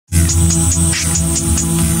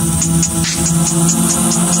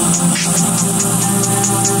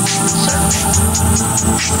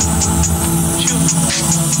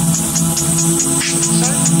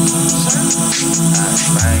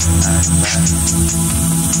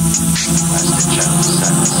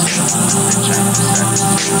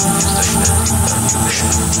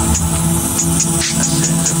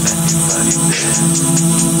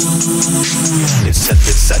It's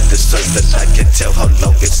something inside the surf that I can tell how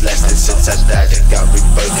long it's lasted since I died and got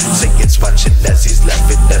rebirth. Satan's watching as he's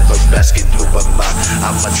laughing, never asking who am I.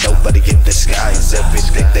 I'm a nobody in disguise.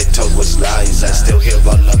 Everything they told was lies. I still hear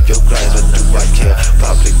all of your cries, but do I care?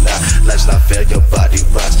 Probably not. Life's not fair, your body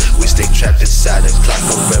rots. We stay trapped inside a clock,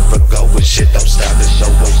 forever going. Shit don't stop, and no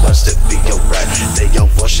one wants to be alright. They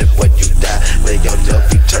all worship when you die. They all love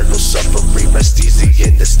eternal suffering. Rest easy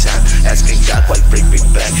in this time. Asking God why bring me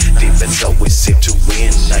back. Demons always seem to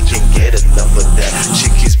win. I can't get enough of that. She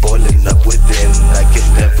keeps boiling up within. I can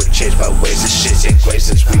never change my ways. This shit's ingrained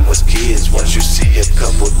since we was kids. Once you see a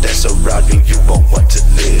couple that's around you, you won't want to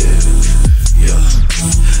live. Yeah,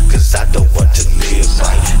 cause I don't want to live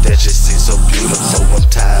right. That just seems so beautiful. I'm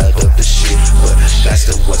tired of the shit, but God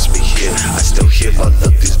still wants me here. I still hear all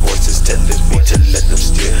of these voices telling me to let them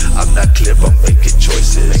steer. I'm not clear, I'm making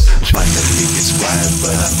choices. Finally it's quiet,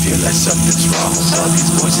 but I feel like something's wrong. All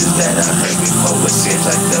these voices that I heard before, it seems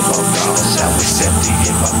like they're all gone. Now it's empty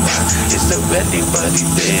in my mind. Is there anybody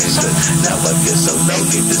there? Now I feel so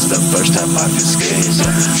lonely. This the first time I feel scared.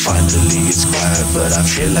 Finally it's quiet, but I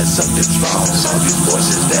feel like something's wrong. All these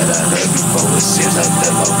voices that I heard before, it seems like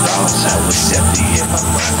they're all gone. Now it's empty in my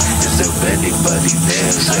mind. Is there anybody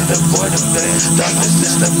there? Like the void of darkness,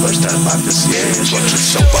 this the first time I feel scared.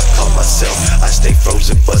 So I call myself, I stay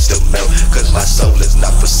frozen but still melt, cause my soul is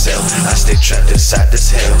not for sale. I stay trapped inside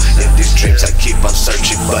this hell. In these dreams I keep on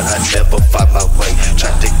searching, but I never find my way.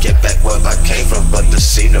 Trying to get back where I came from, but the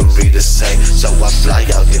scenery the same. So I fly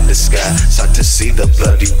out in the sky, start to see the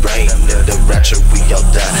bloody rain. In the rapture we all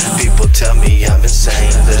die. People tell me I'm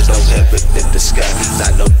insane. There's no heaven in the sky, cause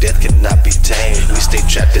I know death cannot be tamed. We stay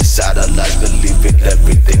trapped inside our lives, believing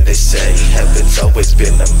everything they say. Heaven's always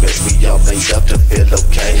been a myth, we all made up to feel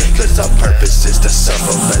okay. Cause our purpose is to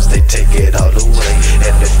suffer as they take it all away.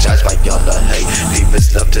 Energized by all the hate,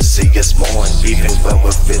 demons love to see us mourn. Even when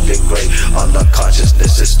we're feeling great, all our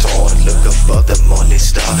consciousness is torn. Look above the morning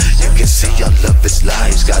star, you can see all of his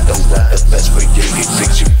lies. God don't want the best for you, he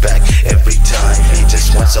brings you back every time. He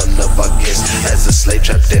just wants all of our gifts, as a slave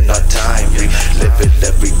trapped in our time. We live in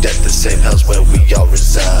every death, the same house where we all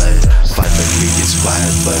reside. Finally it's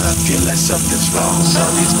quiet, but I feel like something's wrong.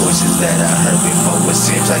 All these voices that I heard before, it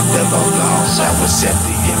seems like they're all gone. Now it's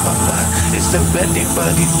empty in my mind. Is there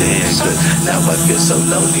anybody there? Cause now I feel so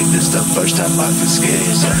lonely, this the first time I feel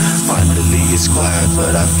scared. Finally it's quiet,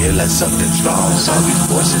 but I feel like something's wrong. All these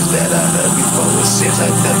voices that I heard before, it seems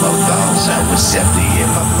like they're all gone. Now it's empty in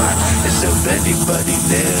my mind. Is there anybody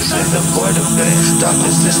there? In the void of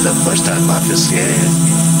darkness, this the first time I feel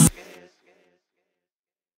scared.